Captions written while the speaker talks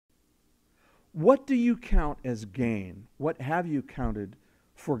What do you count as gain? What have you counted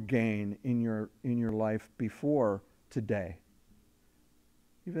for gain in your life before today?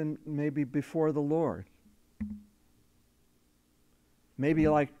 Even maybe before the Lord. Maybe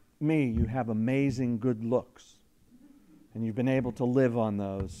like me, you have amazing good looks. And you've been able to live on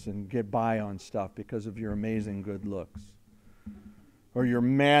those and get by on stuff because of your amazing good looks. Or your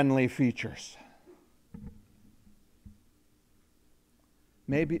manly features.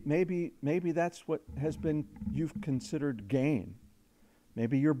 Maybe that's what has been you've considered gain.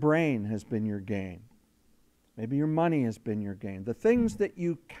 Maybe your brain has been your gain. Maybe your money has been your gain. The things that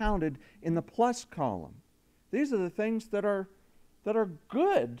you counted in the plus column. These are the things that are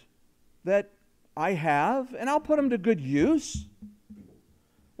good, that I have, and I'll put them to good use.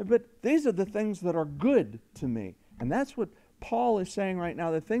 But these are the things that are good to me. And that's what Paul is saying right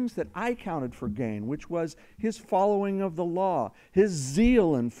now, the things that I counted for gain, which was his following of the law, his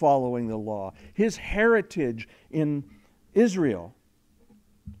zeal in following the law, his heritage in Israel.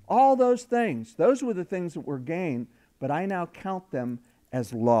 All those things, those were the things that were gain, but I now count them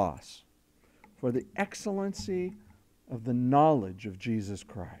as loss for the excellency of the knowledge of Jesus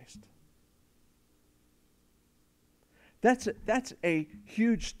Christ. That's a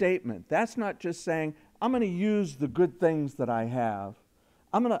huge statement. That's not just saying, I'm going to use the good things that I have.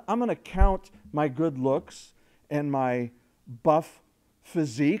 I'm going to count my good looks and my buff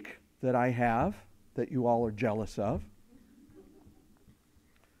physique that I have, that you all are jealous of.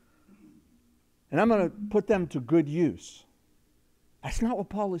 And I'm going to put them to good use. That's not what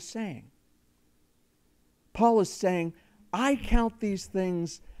Paul is saying. Paul is saying, I count these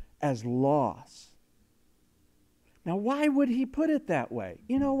things as loss. Now, why would he put it that way?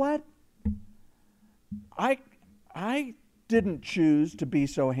 You know what? I didn't choose to be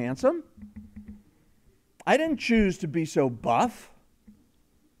so handsome. I didn't choose to be so buff.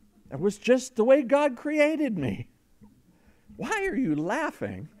 It was just the way God created me. Why are you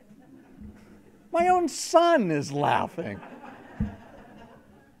laughing? My own son is laughing.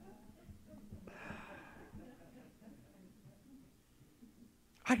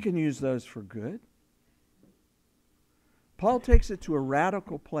 I can use those for good. Paul takes it to a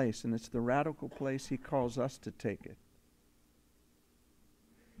radical place, and it's the radical place he calls us to take it.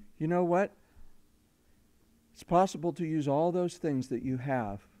 You know what? It's possible to use all those things that you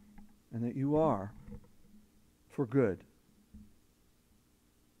have and that you are for good.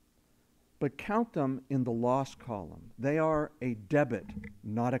 But count them in the loss column. They are a debit,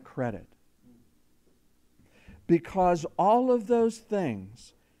 not a credit. Because all of those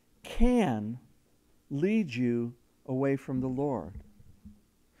things can lead you away from the Lord.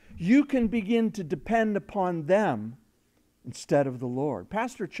 You can begin to depend upon them instead of the Lord.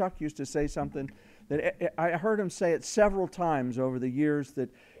 Pastor Chuck used to say something that I heard him say it several times over the years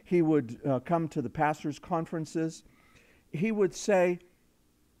that he would come to the pastors' conferences. He would say,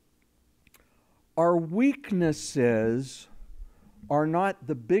 our weaknesses are not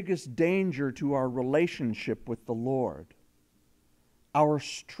the biggest danger to our relationship with the Lord. Our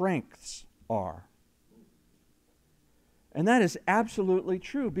strengths are. And that is absolutely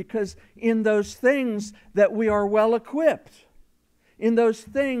true, because in those things that we are well equipped, in those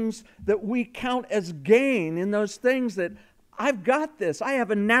things that we count as gain, in those things that I've got this, I have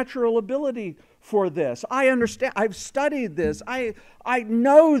a natural ability for this, I understand, I've studied this, I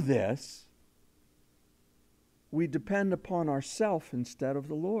know this, we depend upon ourselves instead of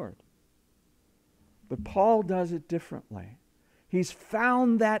the Lord. But Paul does it differently. He's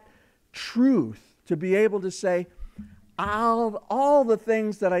found that truth to be able to say, all the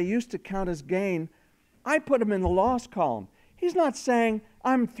things that I used to count as gain, I put them in the loss column. He's not saying,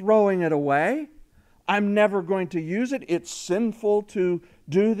 I'm throwing it away. I'm never going to use it. It's sinful to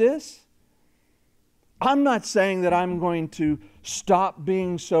do this. I'm not saying that I'm going to stop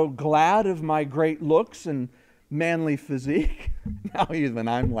being so glad of my great looks and manly physique. Now even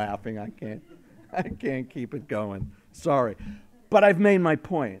I'm laughing. I can't keep it going. Sorry. But I've made my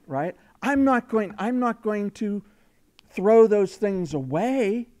point, right? I'm not going to throw those things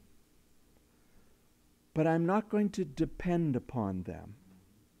away, but I'm not going to depend upon them,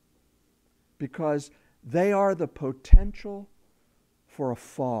 because they are the potential for a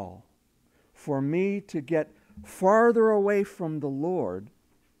fall, for me to get farther away from the Lord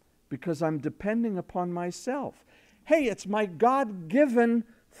because I'm depending upon myself. Hey, it's my God-given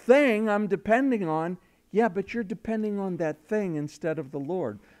thing I'm depending on. Yeah, but you're depending on that thing instead of the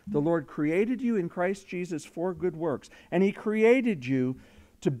Lord. The Lord created you in Christ Jesus for good works. And He created you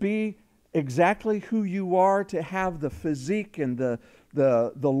to be exactly who you are, to have the physique and the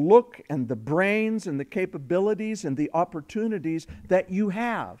look and the brains and the capabilities and the opportunities that you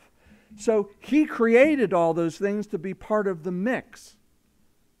have. So He created all those things to be part of the mix.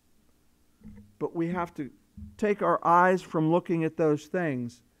 But we have to take our eyes from looking at those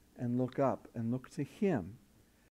things and look up and look to Him.